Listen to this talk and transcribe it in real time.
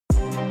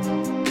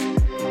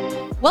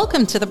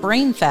Welcome to The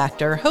Brain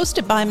Factor,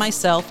 hosted by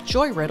myself,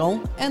 Joy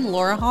Riddle, and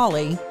Laura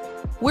Hawley.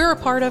 We're a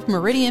part of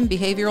Meridian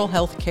Behavioral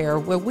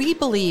Healthcare, where we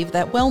believe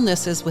that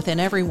wellness is within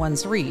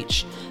everyone's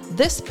reach.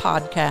 This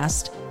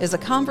podcast is a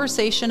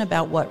conversation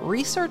about what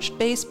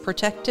research-based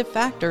protective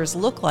factors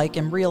look like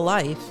in real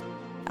life.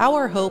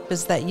 Our hope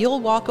is that you'll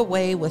walk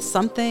away with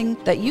something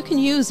that you can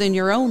use in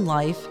your own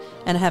life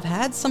and have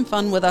had some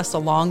fun with us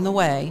along the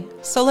way.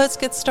 So let's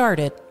get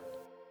started.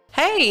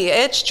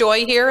 Hey, it's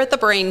Joy here at The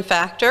Brain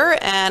Factor,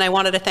 and I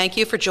wanted to thank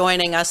you for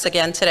joining us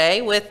again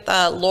today. With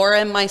Laura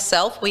and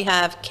myself, we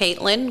have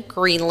Katelyn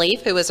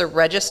Greenleaf, who is a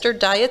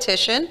registered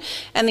dietitian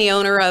and the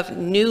owner of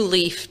New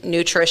Leaf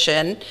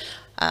Nutrition.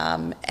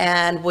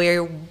 And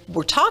we're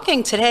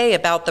talking today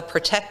about the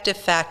protective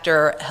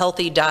factor,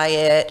 healthy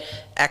diet,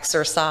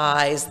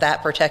 exercise,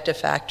 that protective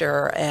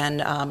factor.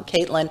 And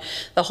Katelyn,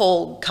 the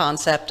whole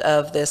concept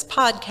of this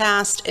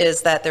podcast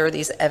is that there are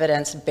these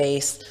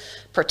evidence-based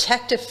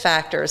protective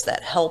factors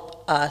that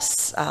help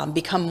us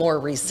become more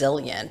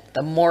resilient.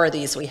 The more of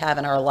these we have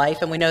in our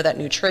life, and we know that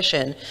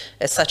nutrition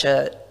is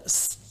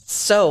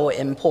so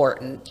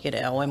important,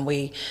 and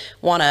we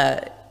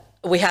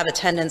have a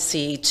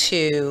tendency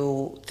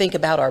to think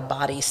about our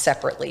bodies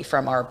separately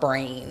from our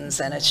brains,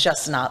 and it's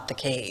just not the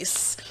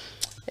case.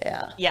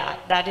 Yeah,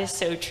 that is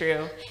so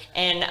true.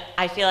 And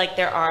I feel like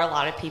there are a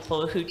lot of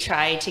people who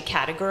try to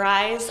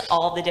categorize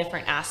all the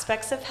different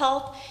aspects of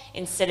health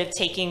instead of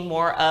taking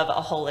more of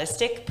a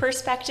holistic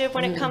perspective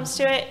when it comes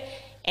to it.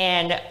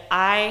 And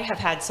I have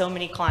had so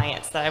many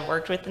clients that I've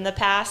worked with in the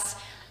past.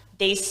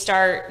 They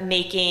start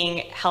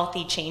making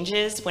healthy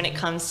changes when it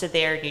comes to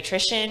their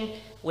nutrition,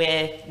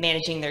 with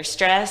managing their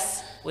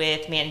stress,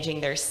 with managing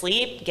their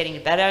sleep, getting to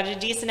bed at a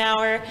decent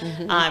hour,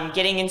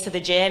 getting into the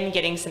gym,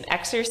 getting some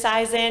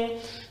exercise in.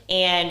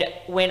 And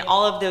when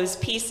all of those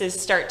pieces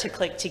start to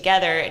click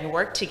together and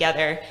work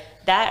together,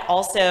 that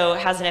also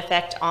has an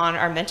effect on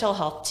our mental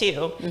health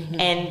too.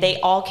 And they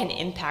all can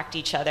impact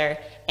each other.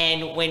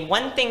 And when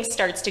one thing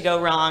starts to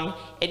go wrong,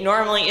 it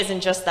normally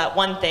isn't just that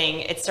one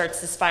thing, it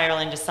starts to spiral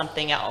into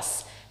something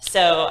else.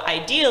 So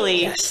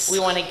ideally, we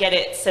want to get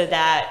it so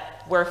that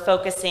we're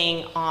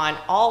focusing on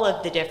all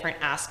of the different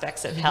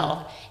aspects of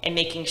health and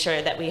making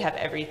sure that we have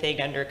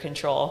everything under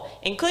control,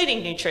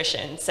 including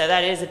nutrition. So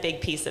that is a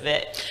big piece of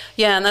it.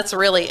 Yeah, and that's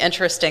really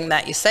interesting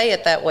that you say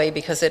it that way,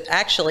 because it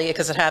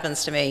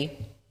happens to me,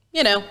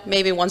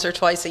 maybe once or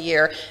twice a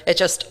year. It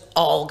just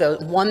all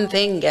goes, one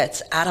thing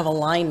gets out of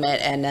alignment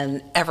and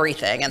then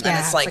everything. And then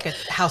it's like a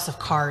house of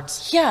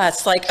cards. Yeah,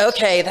 it's like,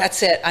 okay,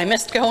 that's it. I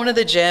missed going to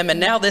the gym and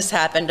now this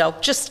happened. Oh,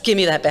 just give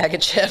me that bag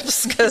of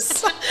chips,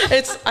 because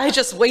I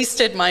just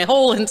wasted my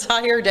whole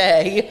entire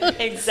day.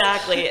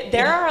 Exactly.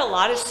 There are a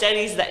lot of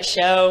studies that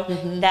show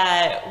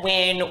that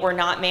when we're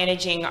not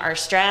managing our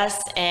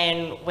stress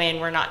and when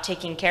we're not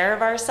taking care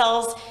of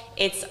ourselves,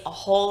 it's a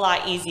whole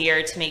lot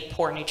easier to make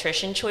poor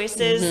nutrition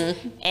choices.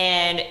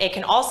 And it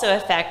can also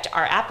affect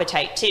our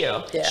appetite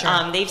too.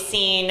 They've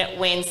seen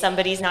when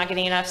somebody's not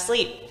getting enough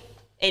sleep,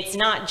 it's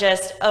not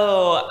just,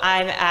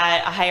 I'm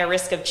at a higher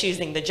risk of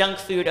choosing the junk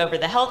food over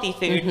the healthy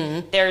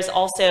food. There's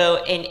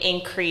also an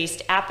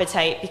increased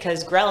appetite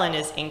because ghrelin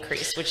is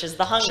increased, which is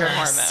the hunger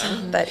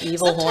hormone. That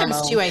evil hormone.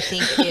 Sometimes too, I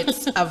think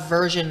it's a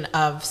version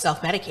of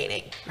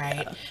self-medicating,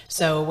 right?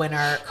 So when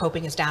our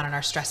coping is down and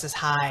our stress is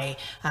high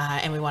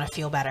and we want to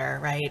feel better,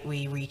 right?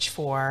 We reach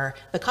for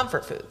the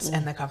comfort foods,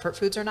 and the comfort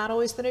foods are not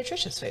always the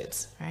nutritious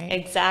foods, right?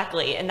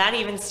 Exactly. And that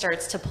even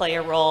starts to play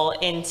a role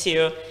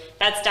into,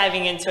 that's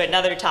diving into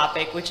another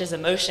topic, which is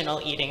emotional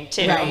eating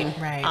too,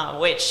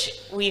 which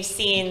we've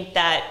seen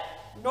that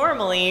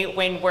normally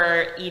when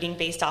we're eating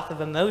based off of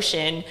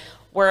emotion,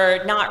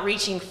 we're not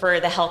reaching for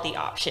the healthy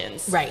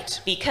options. Right.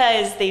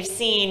 Because they've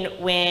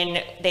seen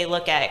when they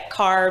look at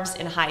carbs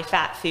and high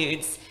fat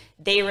foods,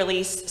 they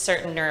release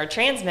certain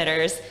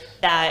neurotransmitters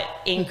that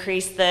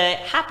increase the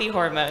happy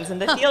hormones and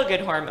the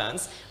feel-good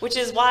hormones, which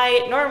is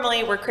why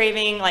normally we're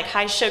craving like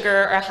high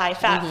sugar or high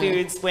fat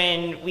foods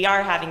when we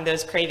are having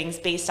those cravings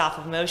based off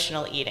of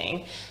emotional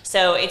eating.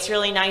 So it's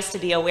really nice to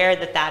be aware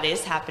that that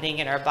is happening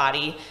in our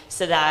body,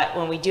 so that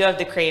when we do have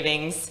the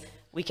cravings,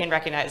 we can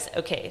recognize,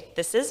 okay,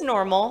 this is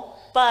normal,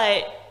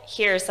 but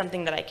here's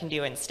something that I can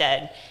do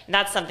instead. And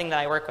that's something that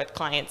I work with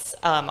clients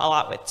a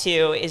lot with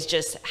too, is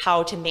just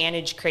how to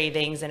manage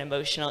cravings and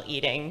emotional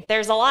eating.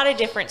 There's a lot of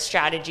different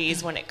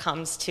strategies when it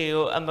comes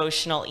to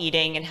emotional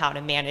eating and how to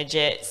manage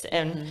it.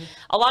 And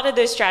a lot of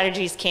those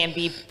strategies can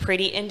be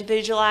pretty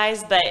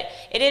individualized, but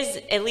it is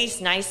at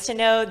least nice to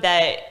know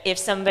that if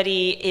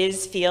somebody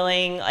is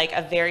feeling like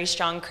a very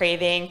strong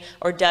craving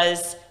or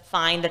does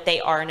find that they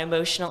are an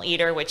emotional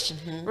eater, which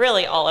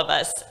really all of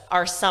us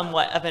are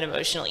somewhat of an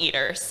emotional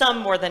eater, some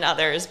more than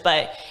others,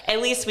 but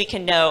at least we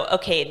can know,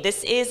 okay,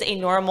 this is a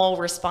normal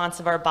response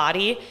of our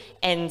body.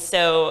 And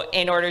so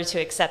in order to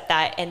accept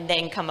that and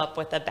then come up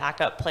with a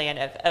backup plan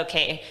of,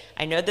 okay,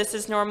 I know this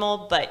is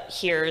normal, but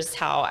here's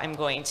how I'm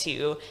going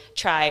to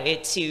try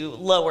to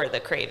lower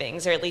the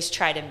cravings, or at least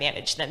try to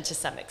manage them to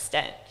some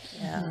extent.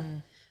 Yeah.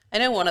 I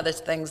know one of the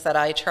things that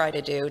I try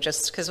to do,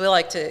 just because we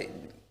like to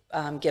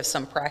give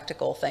some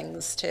practical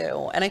things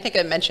too. And I think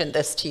I mentioned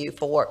this to you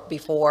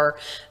before,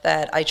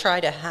 that I try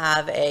to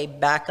have a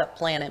backup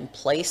plan in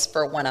place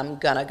for when I'm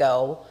gonna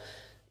go,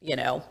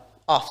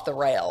 off the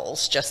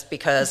rails, just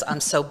because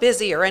I'm so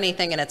busy or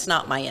anything, and it's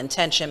not my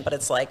intention, but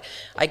it's like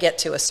I get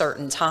to a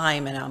certain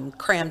time and I'm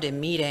crammed in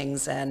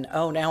meetings and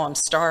now I'm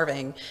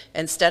starving.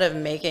 Instead of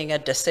making a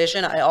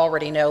decision, I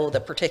already know the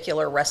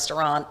particular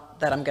restaurant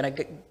that I'm going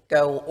to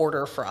go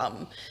order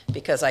from,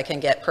 because I can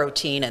get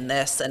protein in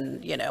this,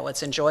 and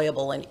it's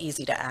enjoyable and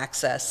easy to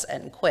access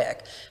and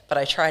quick. But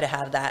I try to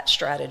have that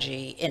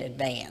strategy in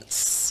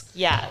advance.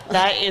 Yeah,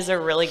 that is a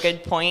really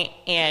good point.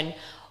 And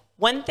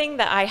one thing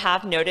that I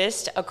have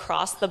noticed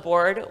across the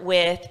board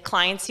with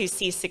clients who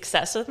see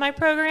success with my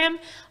program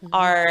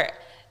are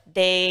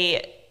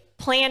they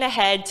plan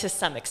ahead to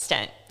some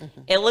extent.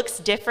 It looks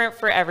different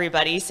for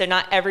everybody. So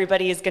not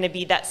everybody is going to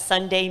be that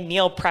Sunday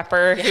meal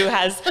prepper who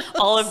has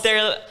all of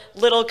their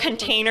little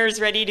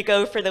containers ready to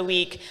go for the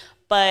week.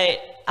 But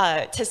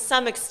to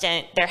some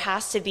extent, there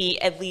has to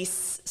be at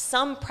least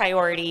some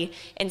priority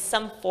and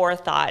some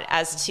forethought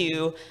as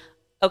to,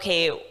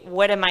 okay,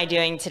 what am I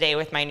doing today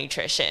with my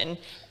nutrition?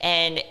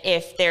 And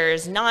if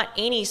there's not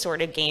any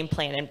sort of game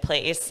plan in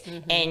place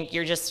and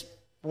you're just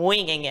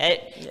winging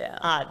it,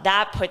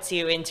 that puts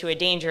you into a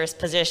dangerous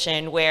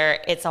position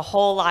where it's a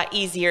whole lot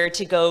easier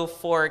to go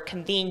for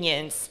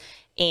convenience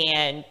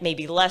and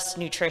maybe less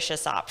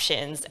nutritious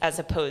options, as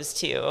opposed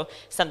to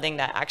something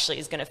that actually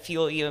is going to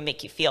fuel you and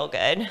make you feel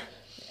good.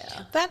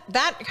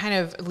 That kind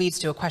of leads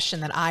to a question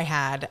that I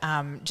had,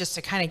 just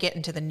to kind of get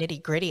into the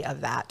nitty gritty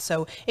of that.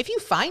 So if you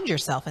find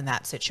yourself in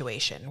that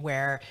situation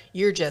where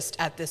you're just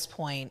at this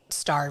point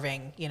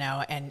starving,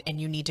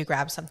 and you need to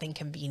grab something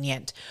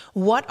convenient,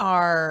 what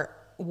are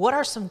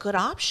some good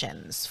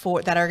options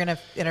that are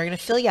gonna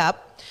fill you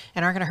up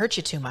and aren't gonna hurt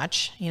you too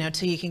much,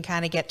 till you can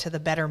kind of get to the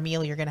better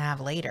meal you're gonna have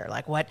later?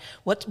 Like what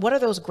are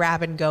those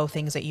grab and go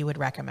things that you would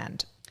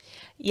recommend?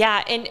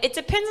 Yeah, and it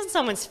depends on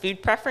someone's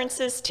food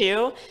preferences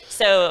too.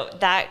 So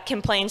that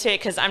can play into it,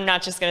 because I'm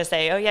not just going to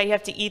say, oh yeah, you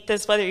have to eat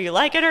this whether you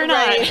like it or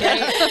not.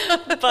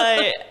 Right.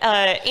 But,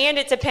 and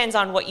it depends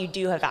on what you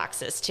do have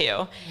access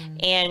to.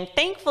 And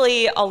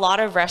thankfully, a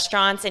lot of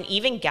restaurants and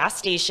even gas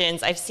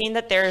stations, I've seen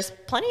that there's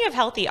plenty of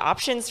healthy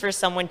options for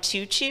someone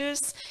to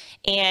choose.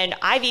 And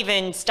I've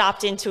even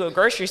stopped into a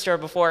grocery store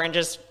before and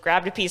just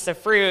grabbed a piece of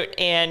fruit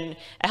and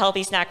a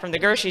healthy snack from the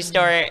grocery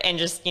store and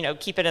just,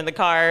 keep it in the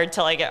car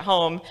till I get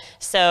home.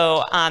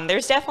 So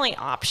there's definitely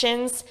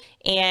options.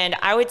 And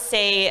I would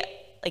say,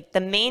 like,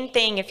 the main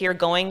thing, if you're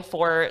going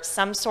for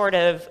some sort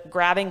of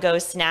grab and go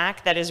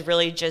snack that is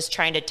really just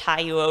trying to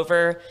tie you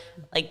over,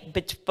 like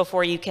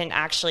before you can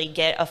actually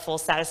get a full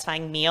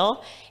satisfying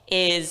meal,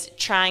 is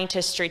trying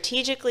to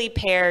strategically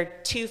pair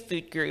two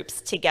food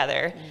groups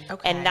together.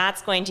 Okay. And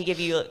that's going to give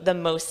you the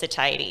most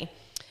satiety.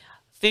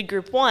 Food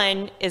group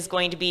one is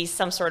going to be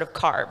some sort of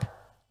carb,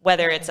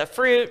 whether it's a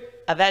fruit,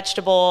 a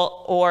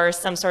vegetable, or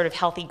some sort of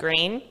healthy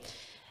grain.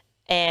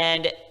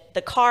 And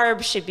the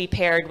carb should be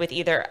paired with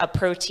either a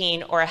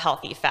protein or a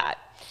healthy fat.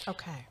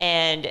 Okay.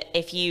 And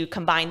if you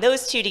combine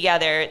those two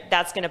together,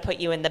 that's going to put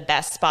you in the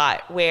best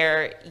spot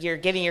where you're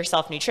giving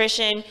yourself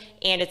nutrition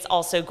and it's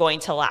also going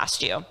to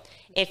last you.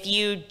 If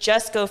you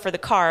just go for the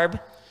carb,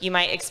 you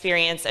might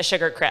experience a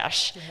sugar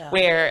crash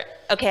where,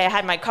 okay, I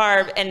had my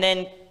carb and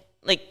then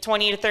like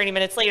 20 to 30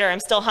 minutes later, I'm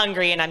still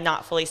hungry and I'm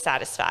not fully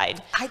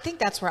satisfied. I think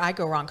that's where I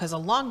go wrong, because a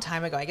long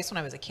time ago, I guess when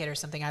I was a kid or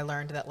something, I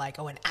learned that like,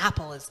 an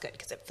apple is good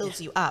because it fills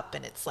you up,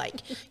 and it's like,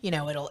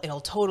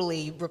 it'll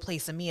totally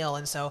replace a meal.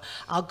 And so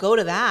I'll go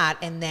to that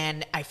and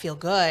then I feel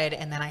good,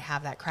 and then I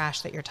have that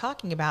crash that you're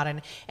talking about,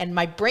 and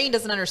my brain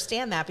doesn't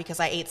understand that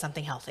because I ate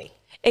something healthy.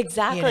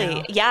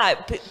 Exactly. Yeah.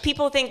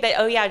 People think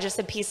that, just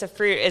a piece of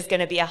fruit is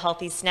going to be a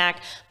healthy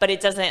snack, but it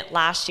doesn't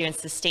last you and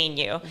sustain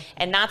you.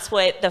 And that's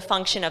what the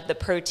function of the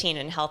protein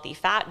and healthy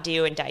fat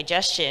do in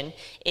digestion,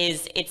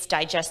 is it's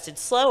digested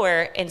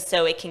slower. And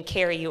so it can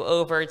carry you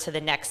over to the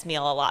next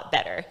meal a lot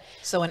better.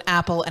 So an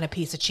apple and a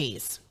piece of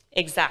cheese.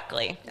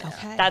 Exactly.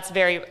 Okay. That's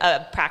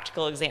a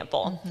practical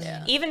example.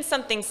 Yeah. Even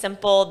something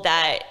simple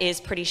that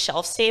is pretty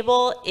shelf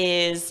stable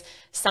is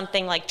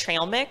something like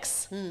trail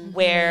mix,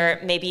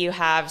 where maybe you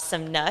have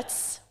some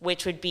nuts,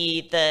 which would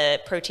be the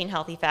protein,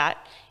 healthy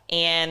fat,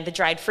 and the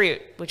dried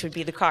fruit, which would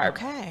be the carb.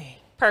 Okay.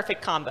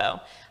 Perfect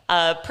combo.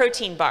 A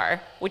protein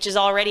bar, which is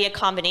already a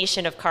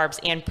combination of carbs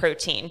and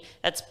protein.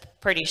 That's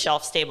pretty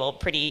shelf stable,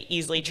 pretty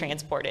easily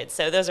transported.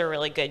 So those are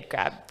really good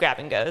grab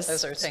and goes.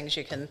 Those are things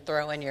you can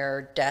throw in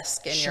your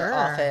desk in your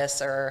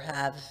office, or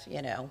have,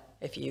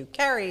 if you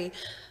carry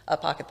a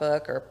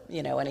pocketbook or,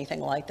 anything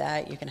like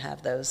that, you can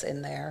have those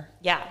in there.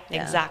 Yeah.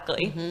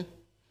 Exactly.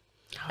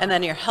 And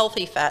then your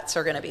healthy fats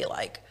are going to be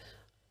like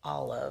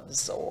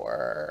olives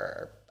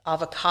or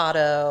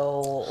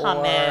avocado,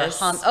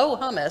 hummus. Or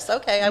hummus.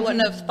 Okay, I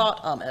wouldn't have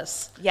thought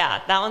hummus.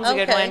 Yeah, that one's a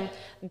good one.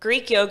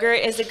 Greek yogurt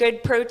is a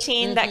good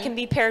protein that can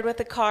be paired with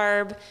a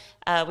carb.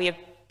 We have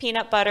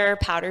peanut butter,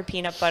 powdered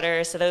peanut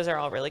butter. So those are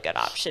all really good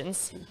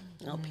options.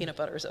 Well, peanut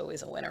butter is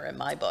always a winner in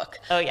my book.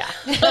 Oh, yeah.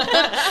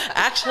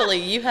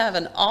 Actually, you have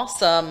an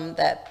awesome,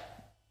 that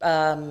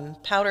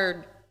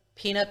powdered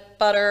peanut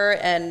butter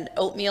and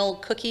oatmeal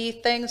cookie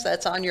things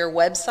that's on your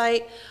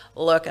website.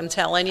 Look, I'm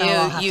telling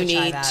you, you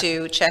need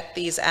to check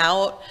these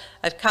out.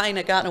 I've kind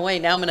of gotten away.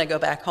 Now I'm going to go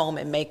back home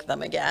and make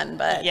them again.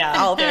 But yeah,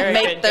 I'll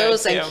make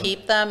those and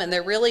keep them. And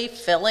they're really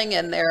filling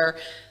and they're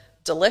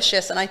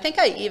delicious. And I think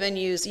I even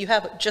you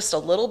have just a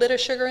little bit of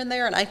sugar in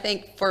there. And I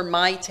think for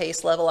my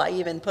taste level, I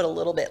even put a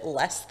little bit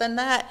less than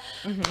that.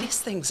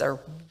 These things are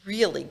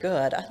really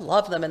good. I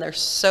love them. And they're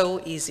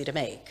so easy to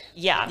make.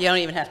 Yeah. You don't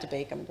even have to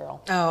bake them,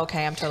 girl. Oh,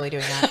 okay. I'm totally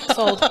doing that.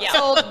 Sold. Yeah.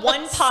 Sold.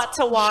 One pot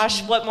to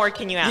wash. What more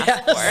can you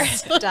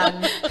ask for?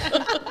 Done.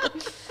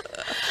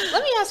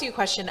 Let me ask you a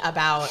question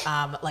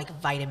about like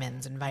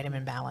vitamins and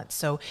vitamin balance.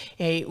 So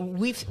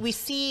we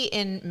see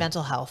in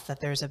mental health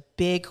that there's a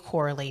big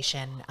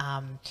correlation.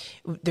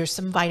 There's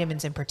some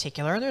vitamins in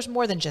particular, and there's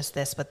more than just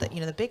this, but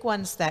the big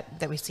ones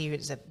that we see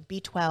is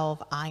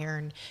B12,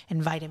 iron,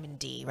 and vitamin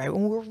D, right?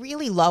 When we're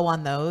really low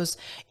on those,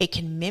 it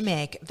can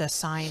mimic the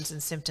signs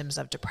and symptoms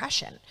of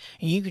depression.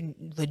 And you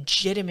can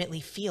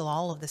legitimately feel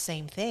all of the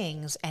same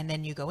things, and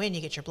then you go in,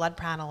 you get your blood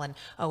panel, and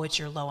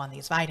you're low on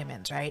these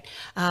vitamins, right?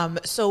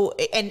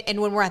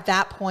 And when we're at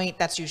that point,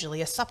 that's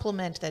usually a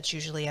supplement. That's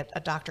usually a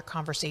doctor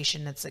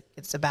conversation.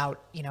 It's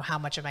about how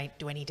much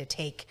do I need to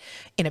take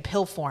in a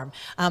pill form.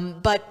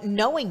 But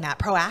knowing that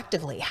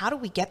proactively, how do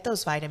we get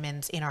those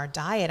vitamins in our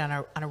diet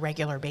on a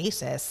regular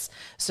basis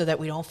so that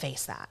we don't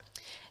face that?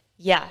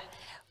 Yeah,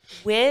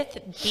 with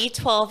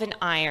B12 and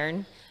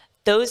iron,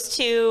 those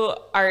two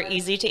are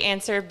easy to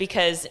answer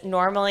because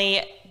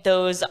normally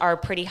those are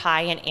pretty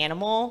high in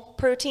animal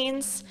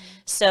proteins.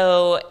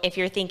 So if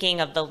you're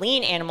thinking of the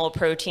lean animal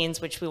proteins,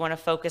 which we want to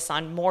focus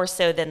on more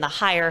so than the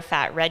higher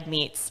fat red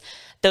meats,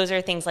 those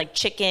are things like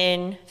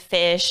chicken,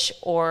 fish,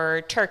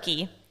 or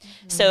turkey.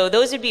 So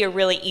those would be a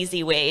really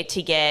easy way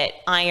to get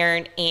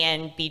iron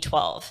and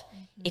B12.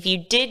 If you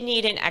did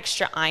need an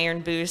extra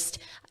iron boost,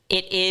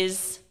 it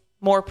is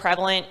more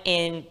prevalent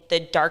in the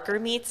darker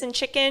meats in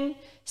chicken.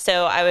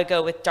 So I would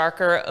go with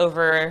darker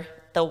over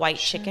the white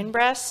chicken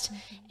breast.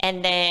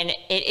 And then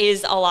it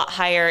is a lot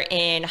higher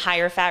in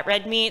higher fat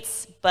red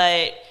meats,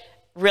 but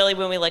really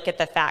when we look at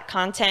the fat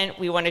content,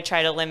 we want to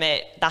try to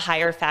limit the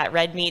higher fat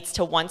red meats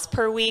to once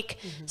per week.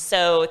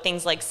 So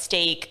things like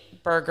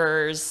steak,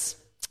 burgers,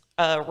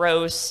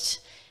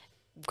 roast,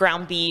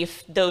 ground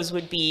beef, those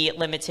would be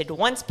limited to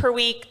once per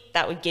week.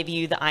 That would give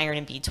you the iron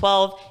and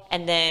B12.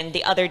 And then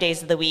the other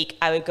days of the week,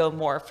 I would go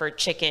more for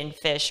chicken,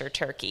 fish, or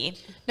turkey.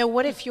 Now,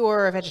 what if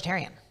you're a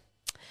vegetarian?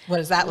 What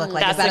does that look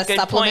like? That's Is that a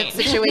supplement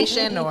point.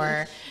 situation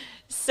or?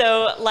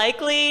 So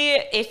likely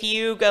if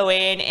you go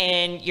in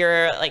and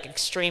you're like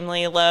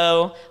extremely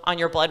low on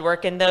your blood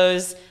work in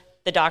those,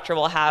 the doctor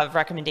will have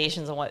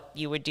recommendations on what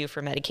you would do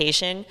for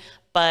medication.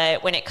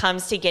 But when it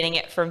comes to getting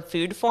it from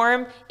food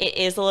form, it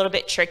is a little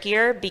bit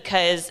trickier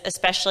because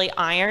especially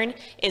iron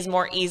is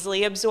more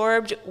easily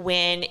absorbed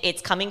when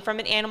it's coming from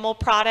an animal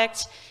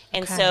product.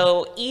 And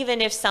so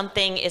even if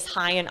something is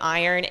high in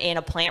iron in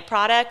a plant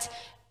product,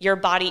 your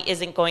body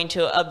isn't going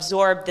to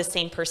absorb the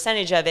same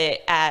percentage of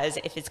it as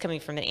if it's coming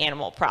from an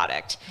animal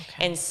product.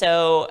 And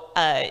so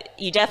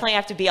you definitely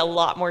have to be a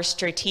lot more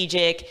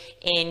strategic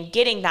in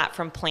getting that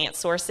from plant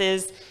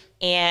sources.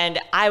 And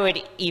I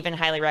would even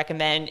highly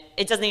recommend,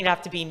 it doesn't even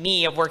have to be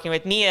me of working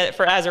with me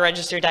as a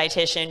registered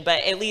dietitian,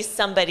 but at least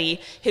somebody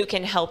who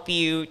can help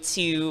you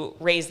to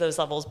raise those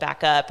levels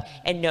back up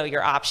and know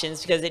your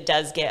options, because it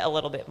does get a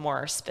little bit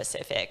more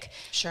specific.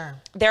 Sure.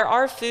 There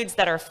are foods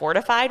that are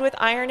fortified with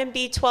iron and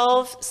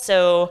B12.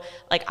 So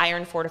like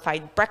iron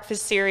fortified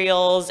breakfast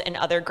cereals and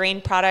other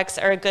grain products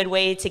are a good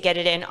way to get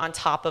it in on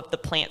top of the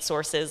plant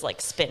sources, like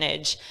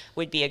spinach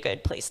would be a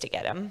good place to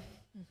get them.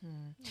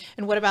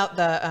 And what about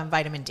the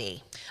vitamin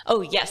D?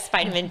 Oh, yes,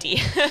 vitamin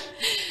D.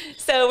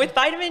 So with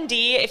vitamin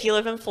D, if you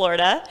live in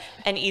Florida,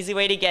 an easy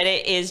way to get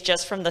it is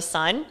just from the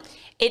sun.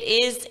 It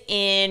is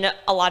in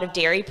a lot of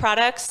dairy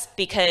products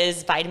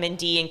because vitamin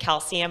D and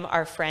calcium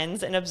are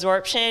friends in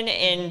absorption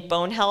in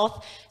bone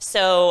health.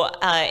 So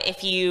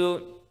if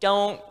you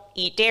don't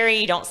eat dairy,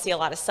 you don't see a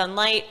lot of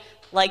sunlight,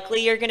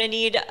 likely you're going to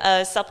need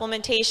a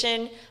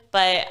supplementation.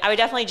 But I would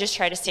definitely just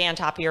try to stay on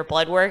top of your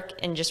blood work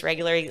and just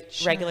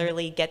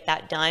regularly get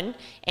that done.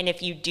 And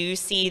if you do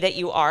see that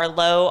you are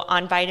low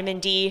on vitamin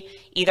D,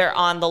 either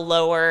on the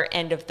lower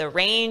end of the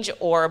range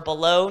or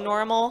below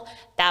normal,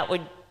 that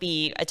would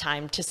be a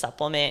time to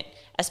supplement,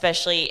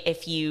 especially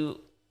if you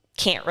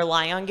can't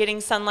rely on getting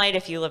sunlight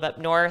if you live up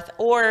north.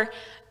 Or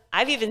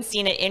I've even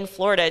seen it in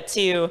Florida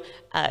too.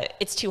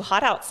 It's too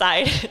hot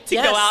outside to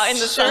go out in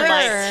the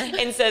sunlight.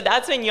 And so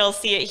that's when you'll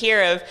see it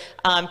here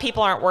of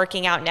people aren't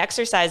working out and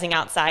exercising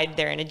outside.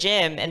 They're in a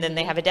gym and then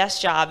they have a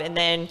desk job. And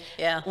then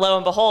lo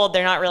and behold,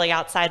 they're not really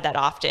outside that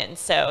often.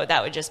 So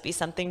that would just be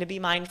something to be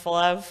mindful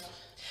of.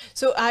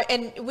 So,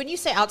 and when you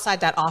say outside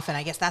that often,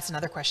 I guess that's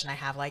another question I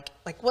have, like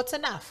what's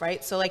enough,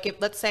 right? So like,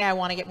 let's say I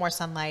want to get more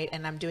sunlight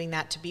and I'm doing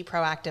that to be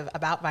proactive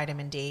about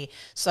vitamin D.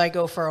 So I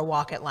go for a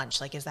walk at lunch.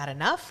 Like, is that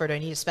enough? Or do I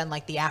need to spend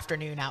like the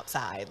afternoon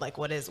outside? Like,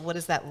 what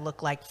does that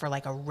look like for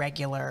like on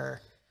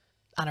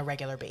a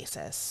regular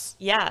basis?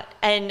 Yeah.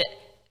 And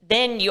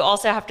then you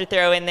also have to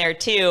throw in there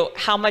too,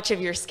 how much of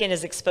your skin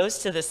is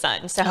exposed to the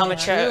sun. So how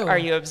much are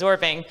you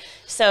absorbing?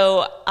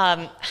 So,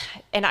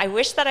 and I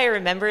wish that I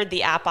remembered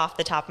the app off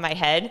the top of my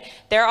head.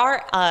 There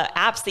are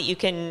apps that you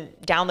can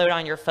download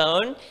on your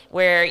phone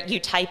where you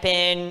type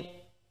in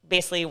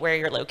basically where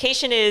your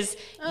location is,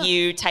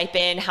 you type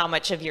in how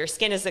much of your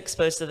skin is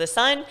exposed to the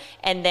sun,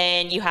 and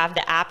then you have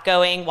the app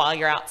going while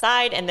you're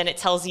outside, and then it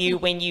tells you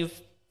when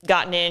you've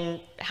gotten in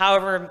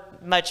however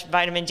much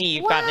vitamin D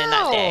you've gotten in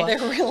that day.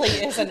 There really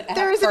is an app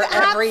There's for an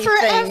app everything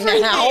for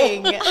everything.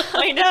 now.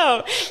 I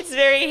know, it's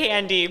very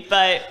handy,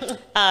 but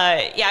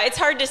yeah, it's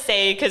hard to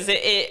say because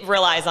it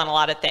relies on a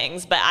lot of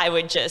things, but I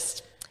would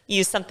just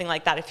use something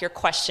like that if you're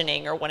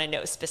questioning or want to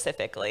know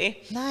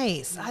specifically.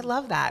 Nice. I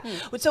love that.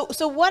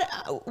 So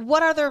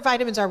what other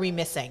vitamins are we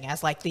missing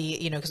as like the,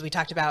 because we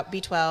talked about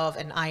B12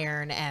 and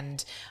iron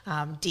and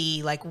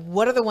D, like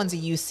what are the ones that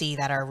you see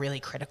that are really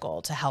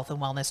critical to health and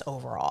wellness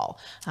overall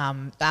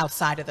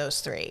outside of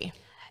those three?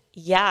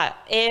 Yeah,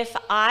 if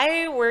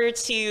I were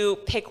to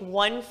pick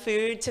one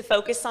food to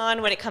focus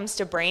on when it comes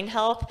to brain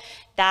health,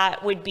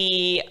 that would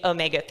be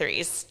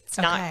omega-3s. It's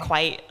not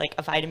quite like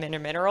a vitamin or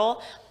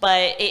mineral,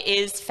 but it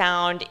is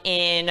found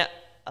in,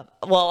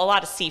 a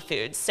lot of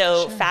seafoods.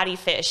 So fatty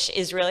fish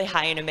is really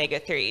high in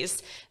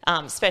omega-3s,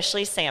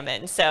 especially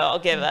salmon. So I'll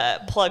give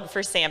a plug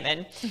for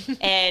salmon.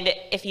 And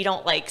if you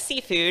don't like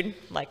seafood,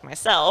 like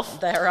myself.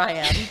 There I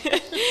am.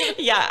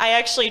 Yeah, I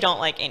actually don't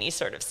like any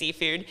sort of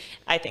seafood.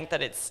 I think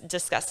that it's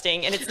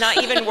disgusting, and it's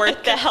not even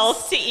worth the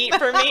health to eat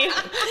for me.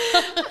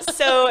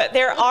 So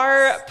there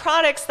are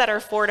products that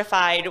are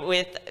fortified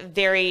with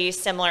very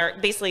similar,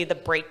 basically the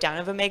breakdown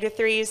of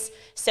omega-3s.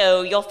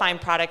 So you'll find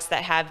products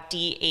that have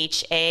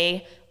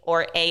DHA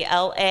or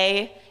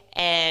ALA,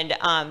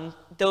 and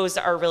those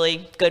are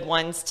really good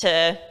ones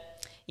to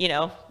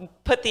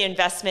put the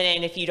investment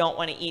in if you don't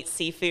want to eat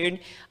seafood.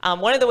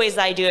 One of the ways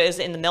that I do it is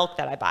in the milk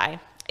that I buy.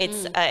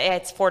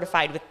 It's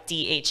fortified with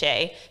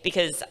DHA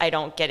because I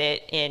don't get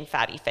it in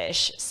fatty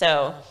fish.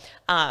 So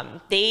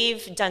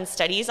they've done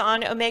studies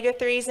on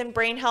omega-3s and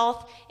brain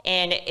health,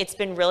 and it's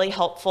been really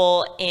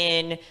helpful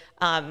in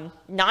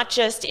not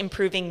just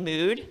improving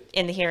mood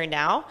in the here and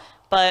now,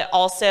 but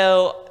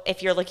also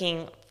if you're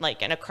looking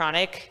like in a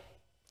chronic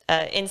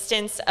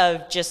instance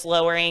of just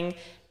lowering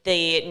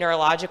the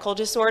neurological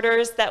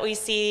disorders that we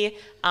see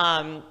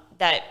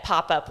that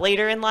pop up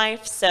later in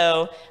life.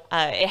 So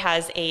it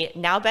has a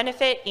now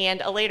benefit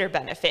and a later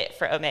benefit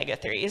for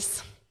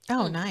omega-3s.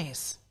 Oh,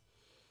 nice.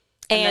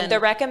 And the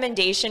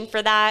recommendation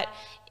for that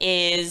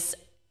is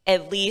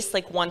at least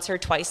like once or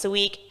twice a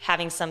week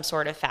having some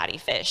sort of fatty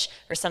fish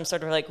or some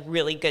sort of like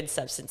really good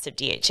substance of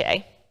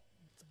DHA.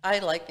 I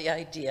like the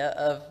idea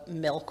of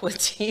milk with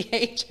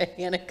DHA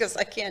in it because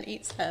I can't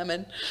eat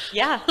salmon.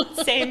 Yeah,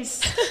 same.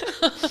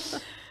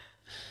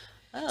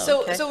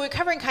 So we're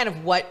covering kind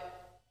of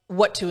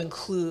what to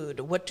include.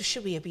 What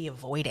should we be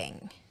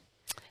avoiding?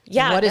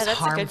 Yeah, what is that's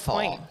harmful?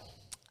 a good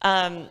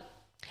point.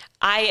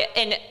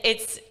 And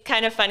it's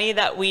kind of funny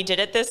that we did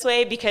it this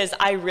way because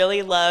I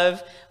really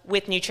love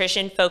with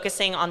nutrition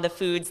focusing on the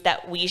foods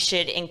that we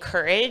should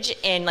encourage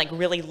and like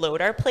really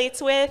load our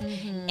plates with.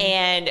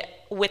 And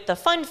with the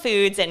fun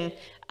foods, and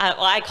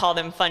I call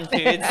them fun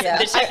foods. Yeah.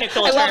 The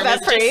technical I term love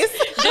that phrase.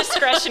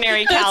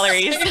 Discretionary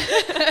calories.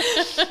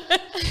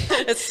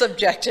 It's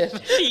subjective.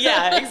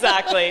 Yeah,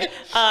 exactly.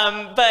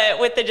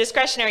 But with the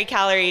discretionary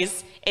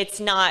calories,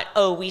 it's not,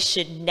 we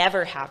should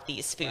never have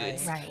these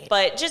foods, Right.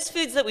 but just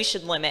foods that we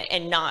should limit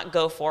and not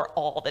go for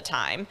all the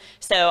time.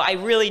 So I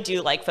really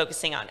do like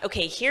focusing on,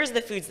 okay, here's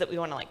the foods that we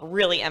want to like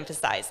really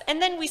emphasize.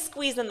 And then we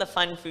squeeze in the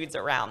fun foods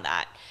around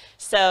that.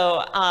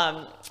 So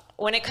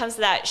when it comes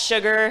to that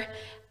sugar,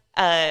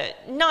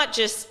 not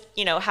just,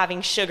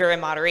 having sugar in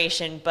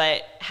moderation,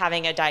 but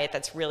having a diet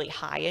that's really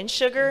high in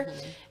sugar,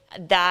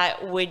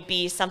 that would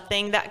be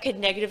something that could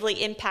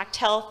negatively impact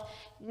health.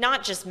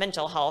 Not just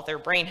mental health or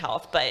brain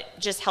health, but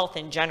just health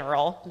in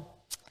general.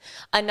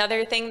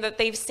 Another thing that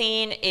they've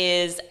seen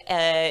is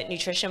a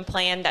nutrition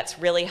plan that's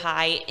really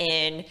high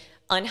in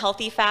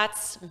unhealthy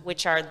fats,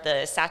 which are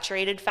the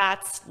saturated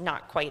fats,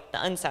 not quite the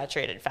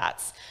unsaturated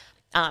fats.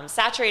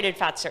 Saturated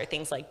fats are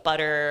things like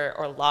butter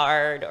or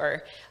lard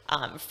or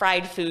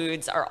fried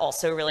foods are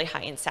also really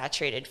high in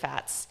saturated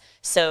fats.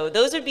 So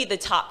those would be the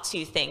top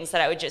two things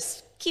that I would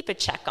just keep a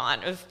check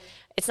on.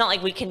 It's not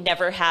like we can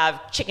never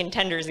have chicken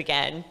tenders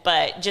again,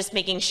 but just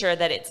making sure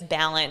that it's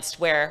balanced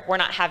where we're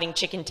not having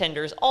chicken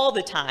tenders all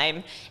the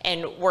time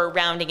and we're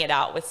rounding it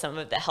out with some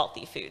of the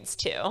healthy foods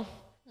too.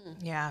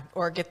 Yeah,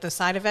 or get the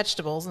side of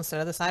vegetables instead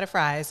of the side of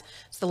fries.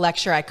 It's the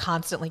lecture I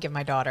constantly give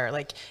my daughter.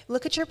 Like,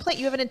 look at your plate.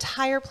 You have an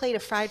entire plate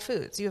of fried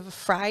foods. You have a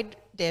fried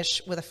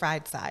dish with a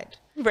fried side.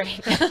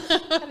 Right.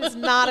 That is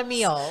not a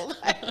meal.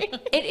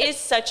 It is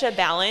such a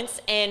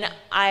balance, and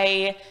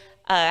I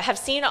have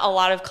seen a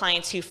lot of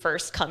clients who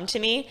first come to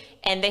me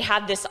and they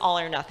have this all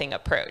or nothing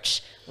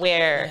approach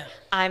where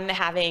I'm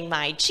having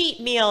my cheat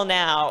meal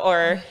now,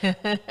 or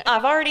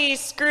I've already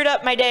screwed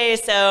up my day,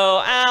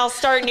 so I'll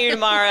start new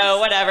tomorrow,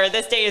 whatever,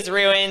 this day is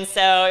ruined.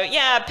 So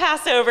yeah,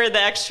 pass over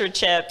the extra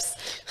chips.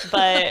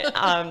 But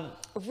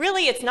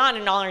really, it's not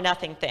an all or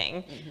nothing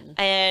thing.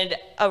 And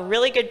a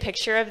really good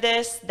picture of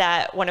this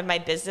that one of my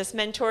business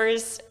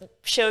mentors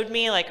showed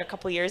me like a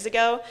couple years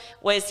ago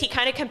was he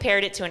kind of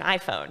compared it to an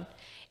iPhone.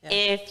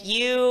 If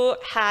you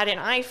had an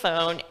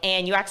iPhone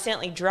and you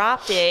accidentally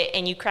dropped it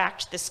and you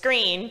cracked the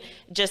screen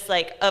just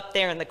like up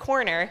there in the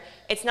corner,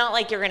 it's not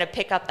like you're going to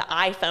pick up the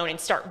iPhone and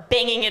start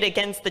banging it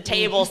against the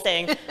table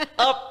saying,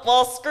 oh,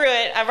 well, screw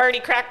it. I've already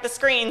cracked the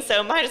screen,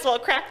 so might as well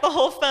crack the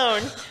whole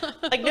phone.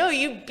 Like, no,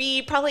 you'd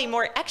be probably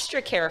more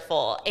extra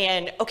careful.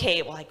 And,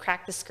 okay, well, I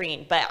cracked the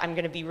screen, but I'm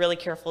going to be really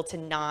careful to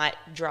not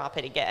drop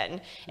it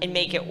again and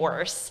make it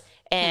worse.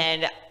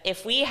 And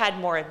if we had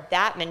more of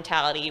that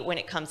mentality when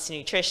it comes to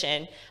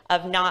nutrition,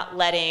 of not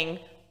letting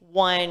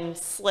one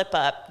slip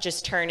up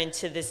just turn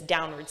into this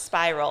downward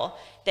spiral,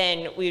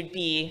 then we would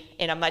be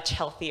in a much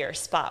healthier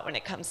spot when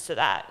it comes to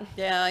that.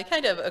 Yeah, I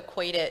kind of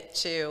equate it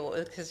to,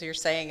 because you're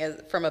saying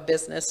from a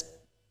business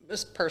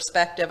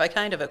perspective, I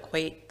kind of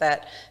equate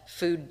that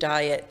food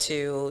diet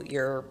to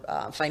your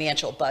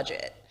financial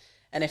budget.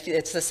 And if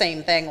it's the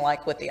same thing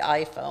like with the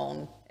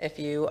iPhone, if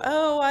you,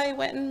 I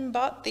went and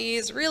bought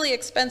these really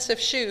expensive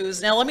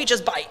shoes. Now let me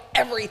just buy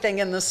everything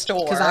in the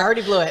store. Because I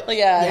already blew it.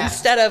 Yeah,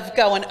 instead of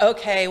going,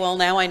 okay, well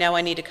now I know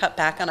I need to cut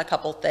back on a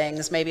couple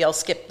things. Maybe I'll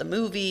skip the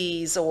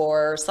movies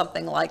or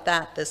something like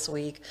that this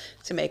week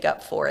to make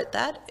up for it.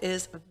 That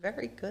is a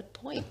very good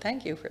point.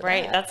 Thank you for that.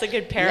 Right, that's a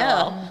good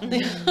parallel.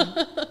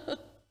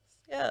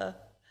 Yeah.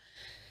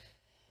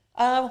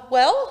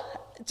 Well,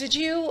 did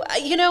you,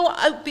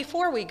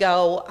 before we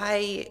go,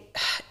 I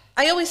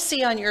always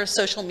see on your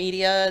social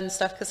media and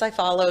stuff, because I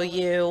follow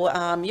you,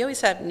 you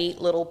always have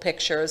neat little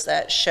pictures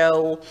that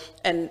show,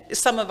 and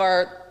some of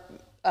our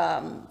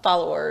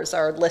followers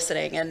are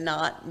listening and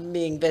not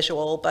being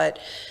visual, but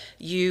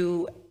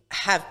you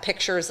have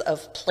pictures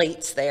of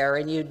plates there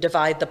and you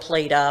divide the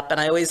plate up,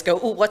 and I always go,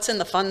 ooh, what's in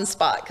the fun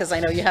spot? Because I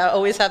know you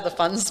always have the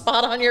fun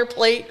spot on your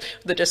plate,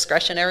 the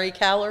discretionary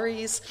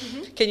calories.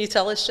 Can you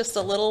tell us just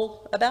a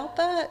little about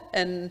that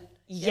and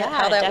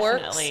how that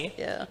definitely works?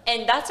 Yeah.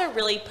 And that's a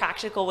really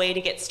practical way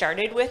to get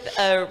started with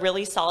a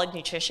really solid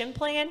nutrition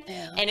plan.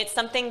 And it's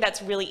something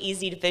that's really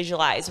easy to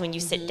visualize when you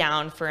sit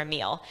down for a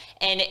meal.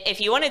 And if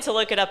you wanted to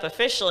look it up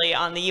officially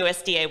on the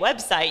USDA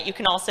website, you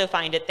can also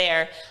find it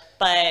there.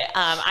 But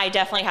I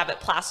definitely have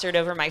it plastered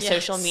over my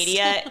social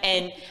media.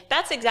 And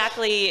that's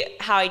exactly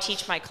how I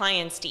teach my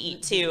clients to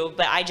eat too,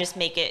 but I just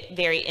make it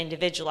very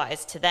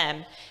individualized to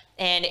them.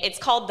 And it's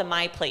called the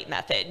My Plate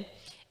method.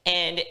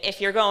 And if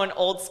you're going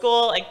old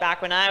school, like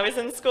back when I was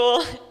in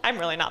school, I'm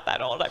really not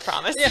that old, I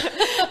promise.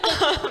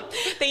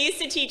 They used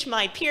to teach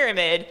my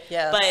pyramid,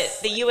 but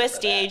the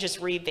USDA just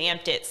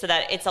revamped it so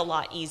that it's a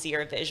lot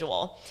easier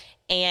visual.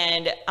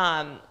 And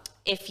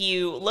if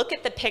you look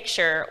at the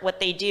picture, what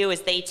they do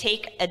is they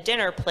take a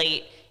dinner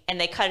plate and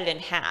they cut it in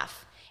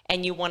half.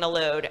 And you want to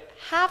load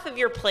half of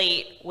your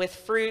plate with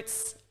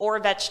fruits or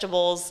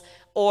vegetables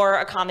or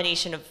a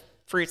combination of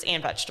fruits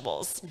and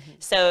vegetables.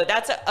 So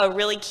that's a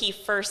really key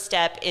first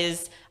step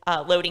is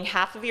loading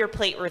half of your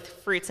plate with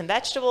fruits and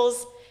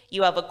vegetables.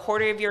 You have a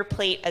quarter of your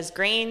plate as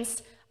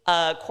grains,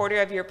 a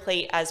quarter of your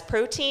plate as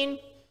protein.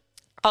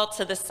 Out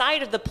to the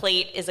side of the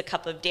plate is a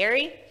cup of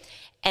dairy.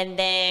 And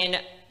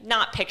then,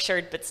 not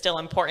pictured, but still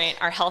important,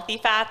 are healthy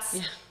fats.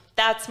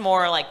 That's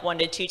more like 1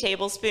 to 2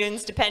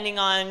 tablespoons, depending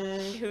on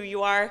who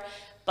you are.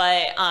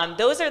 But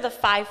those are the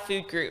 5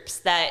 food groups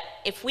that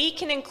if we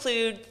can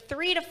include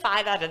 3 to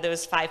 5 out of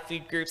those 5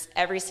 food groups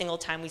every single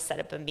time we set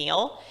up a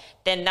meal,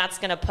 then that's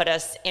going to put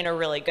us in a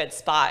really good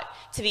spot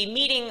to be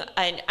meeting.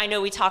 And I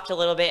know we talked a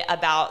little bit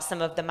about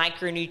some of the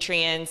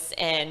micronutrients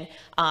and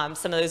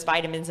some of those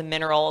vitamins and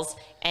minerals.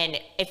 And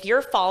if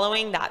you're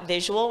following that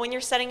visual when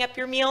you're setting up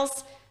your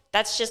meals,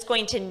 that's just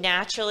going to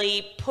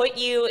naturally put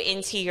you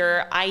into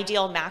your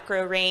ideal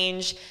macro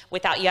range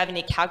without you having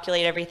to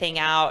calculate everything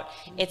out.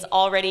 It's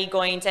already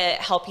going to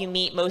help you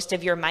meet most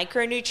of your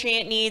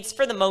micronutrient needs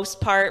for the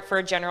most part for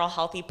a general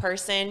healthy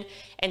person.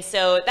 And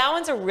so that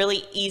one's a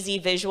really easy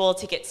visual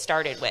to get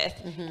started with.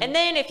 And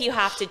then if you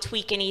have to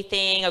tweak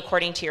anything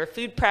according to your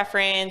food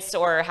preference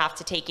or have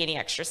to take any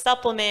extra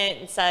supplement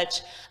and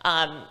such,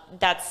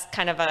 that's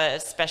kind of a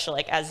special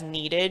like as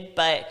needed.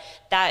 But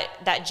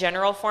that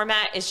general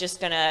format is just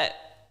going to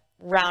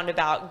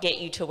roundabout get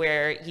you to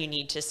where you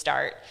need to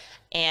start.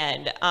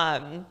 And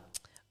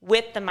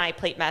with the My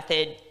Plate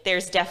method,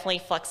 there's definitely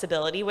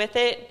flexibility with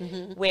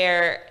it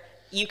where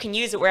you can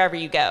use it wherever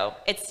you go.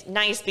 It's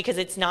nice because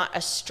it's not a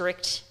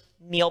strict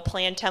meal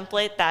plan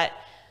template that,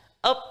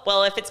 oh,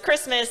 well, if it's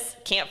Christmas,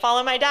 can't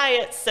follow my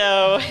diet,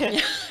 so,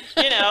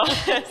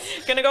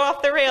 gonna go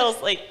off the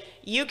rails. Like,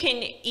 you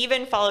can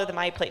even follow the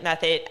My Plate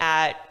method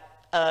at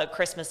a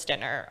Christmas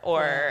dinner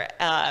or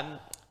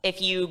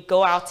if you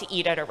go out to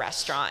eat at a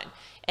restaurant.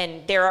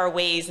 And there are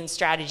ways and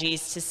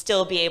strategies to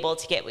still be able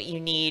to get what you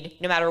need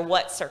no matter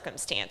what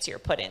circumstance you're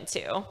put into.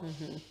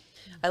 Mm-hmm.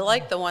 I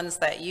like the ones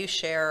that you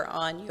share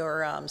on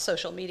your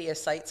social media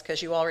sites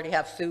because you already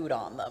have food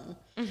on them.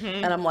 Mm-hmm.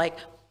 And I'm like,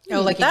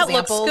 like that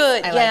examples? looks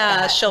good. I Yeah, like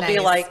that. she'll be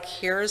Nice. like,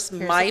 here's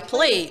my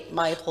plate,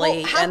 Well,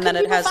 how and then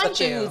can it has the people find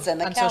you foods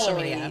and the on social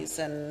media? calories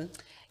and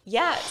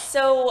Yeah,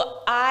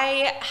 so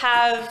I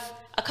have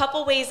a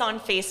couple ways on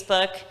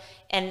Facebook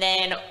and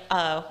then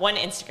one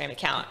Instagram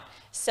account.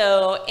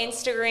 So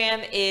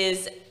Instagram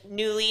is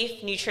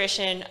Newleaf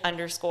Nutrition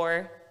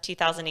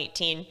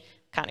 _2018.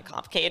 Kind of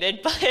complicated,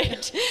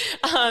 but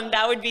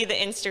that would be the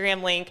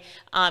Instagram link.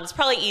 It's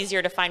probably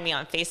easier to find me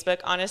on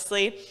Facebook,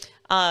 honestly.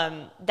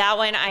 That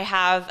one, I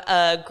have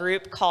a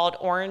group called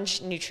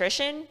Orange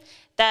Nutrition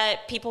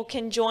that people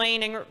can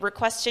join and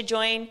request to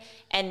join.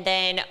 And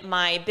then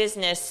my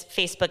business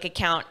Facebook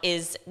account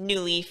is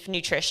Newleaf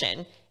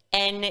Nutrition,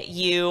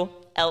 NULEAF.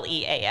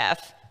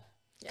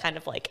 Kind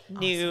of like awesome.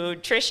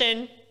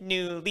 Nutrition,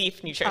 New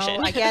Leaf Nutrition.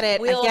 Oh, I get it.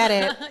 I get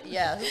it.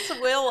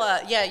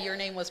 Yes, your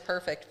name was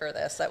perfect for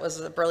this. That was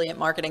a brilliant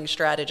marketing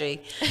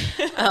strategy.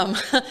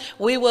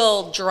 We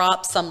will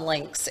drop some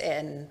links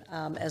in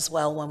as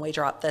well when we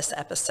drop this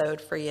episode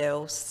for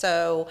you.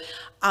 So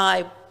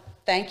I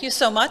thank you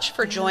so much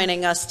for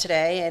joining us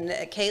today. And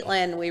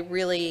Katelyn, we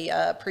really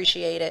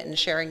appreciate it and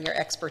sharing your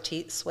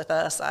expertise with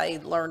us. I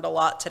learned a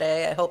lot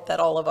today. I hope that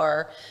all of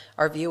our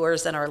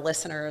viewers and our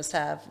listeners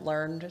have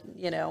learned,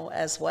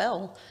 as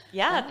well.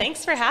 Yeah,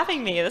 thanks for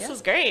having me. This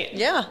was great.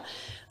 Yeah.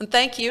 And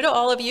thank you to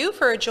all of you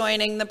for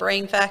joining the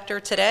Brain Factor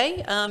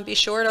today. Be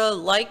sure to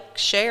like,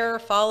 share,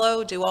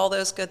 follow, do all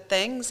those good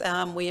things.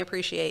 We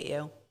appreciate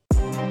you.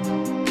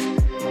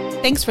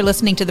 Thanks for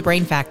listening to The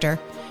Brain Factor.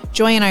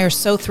 Joy and I are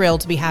so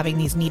thrilled to be having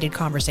these needed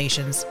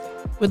conversations.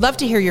 We'd love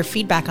to hear your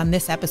feedback on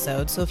this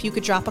episode, so if you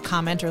could drop a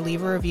comment or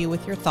leave a review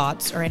with your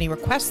thoughts or any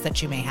requests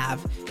that you may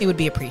have, it would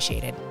be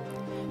appreciated.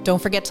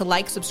 Don't forget to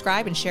like,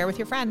 subscribe, and share with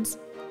your friends.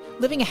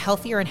 Living a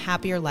healthier and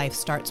happier life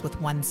starts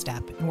with one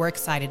step, and we're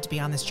excited to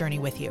be on this journey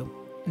with you.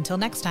 Until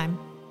next time.